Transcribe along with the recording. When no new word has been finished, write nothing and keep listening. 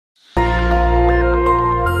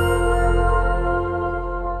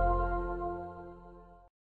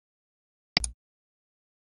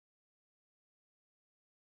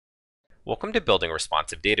Welcome to Building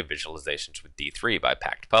Responsive Data Visualizations with D3 by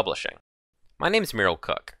Pact Publishing. My name is Merrill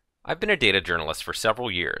Cook. I've been a data journalist for several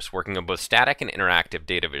years, working on both static and interactive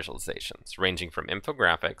data visualizations, ranging from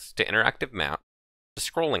infographics to interactive maps to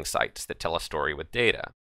scrolling sites that tell a story with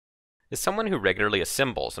data. As someone who regularly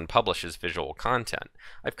assembles and publishes visual content,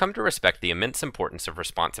 I've come to respect the immense importance of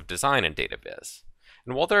responsive design in data viz.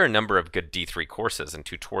 And while there are a number of good D3 courses and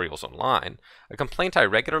tutorials online, a complaint I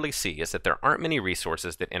regularly see is that there aren't many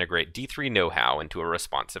resources that integrate D3 know-how into a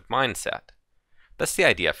responsive mindset. That's the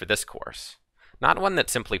idea for this course. Not one that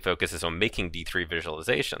simply focuses on making D3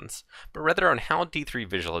 visualizations, but rather on how D3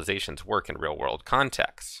 visualizations work in real-world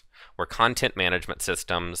contexts, where content management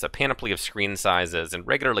systems, a panoply of screen sizes, and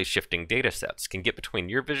regularly shifting datasets can get between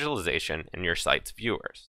your visualization and your site's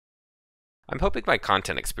viewers. I'm hoping my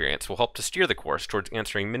content experience will help to steer the course towards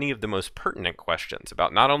answering many of the most pertinent questions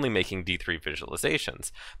about not only making D3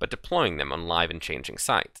 visualizations, but deploying them on live and changing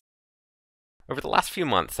sites. Over the last few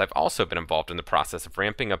months, I've also been involved in the process of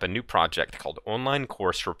ramping up a new project called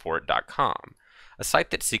onlinecoursereport.com, a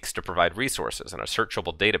site that seeks to provide resources and a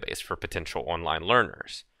searchable database for potential online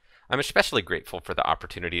learners. I'm especially grateful for the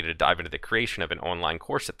opportunity to dive into the creation of an online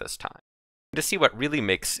course at this time, and to see what really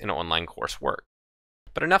makes an online course work.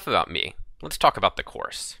 But enough about me. Let's talk about the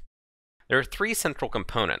course. There are three central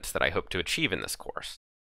components that I hope to achieve in this course.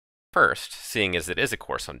 First, seeing as it is a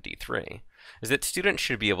course on D3, is that students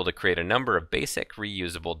should be able to create a number of basic,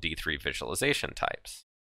 reusable D3 visualization types.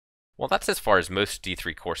 While that's as far as most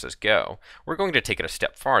D3 courses go, we're going to take it a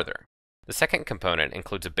step farther. The second component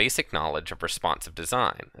includes a basic knowledge of responsive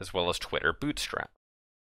design, as well as Twitter Bootstrap.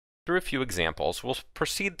 Through a few examples, we'll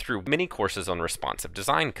proceed through many courses on responsive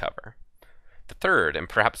design cover. The third, and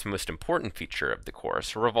perhaps most important feature of the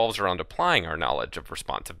course, revolves around applying our knowledge of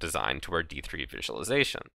responsive design to our D3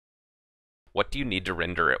 visualization. What do you need to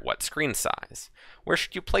render at what screen size? Where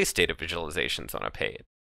should you place data visualizations on a page?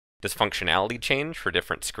 Does functionality change for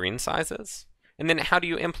different screen sizes? And then how do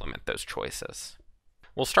you implement those choices?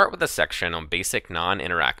 We'll start with a section on basic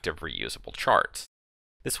non-interactive reusable charts.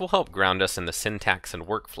 This will help ground us in the syntax and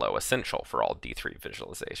workflow essential for all D3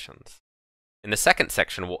 visualizations. In the second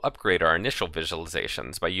section, we'll upgrade our initial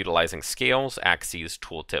visualizations by utilizing scales, axes,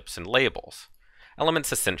 tooltips, and labels,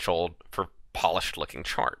 elements essential for polished-looking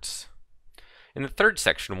charts. In the third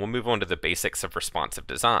section, we'll move on to the basics of responsive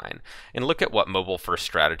design and look at what mobile-first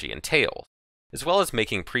strategy entails, as well as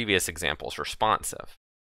making previous examples responsive.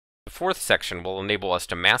 The fourth section will enable us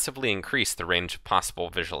to massively increase the range of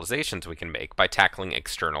possible visualizations we can make by tackling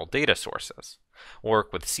external data sources. We'll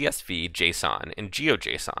work with CSV, JSON, and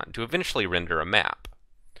GeoJSON to eventually render a map.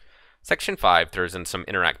 Section 5 throws in some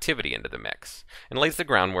interactivity into the mix and lays the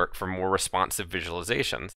groundwork for more responsive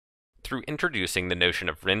visualizations through introducing the notion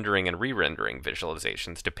of rendering and re-rendering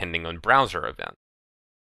visualizations depending on browser event.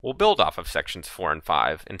 We'll build off of sections 4 and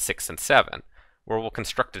 5 and 6 and 7, where we'll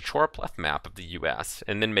construct a choropleth map of the US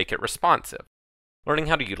and then make it responsive, learning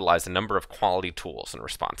how to utilize a number of quality tools in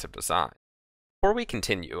responsive design. Before we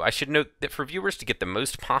continue, I should note that for viewers to get the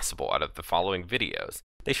most possible out of the following videos,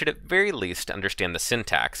 they should at very least understand the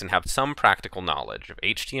syntax and have some practical knowledge of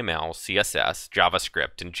HTML, CSS,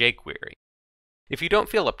 JavaScript, and jQuery. If you don't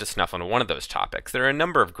feel up to snuff on one of those topics, there are a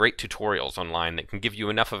number of great tutorials online that can give you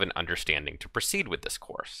enough of an understanding to proceed with this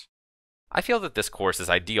course. I feel that this course is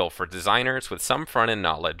ideal for designers with some front-end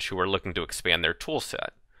knowledge who are looking to expand their toolset,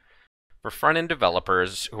 for front-end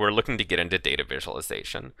developers who are looking to get into data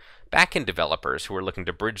visualization, back-end developers who are looking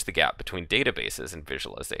to bridge the gap between databases and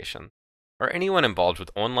visualization, or anyone involved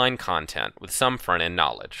with online content with some front-end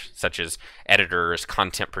knowledge, such as editors,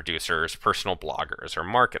 content producers, personal bloggers, or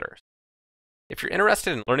marketers. If you're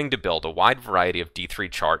interested in learning to build a wide variety of D3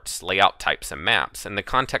 charts, layout types, and maps in the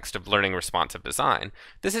context of learning responsive design,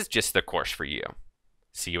 this is just the course for you.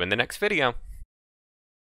 See you in the next video.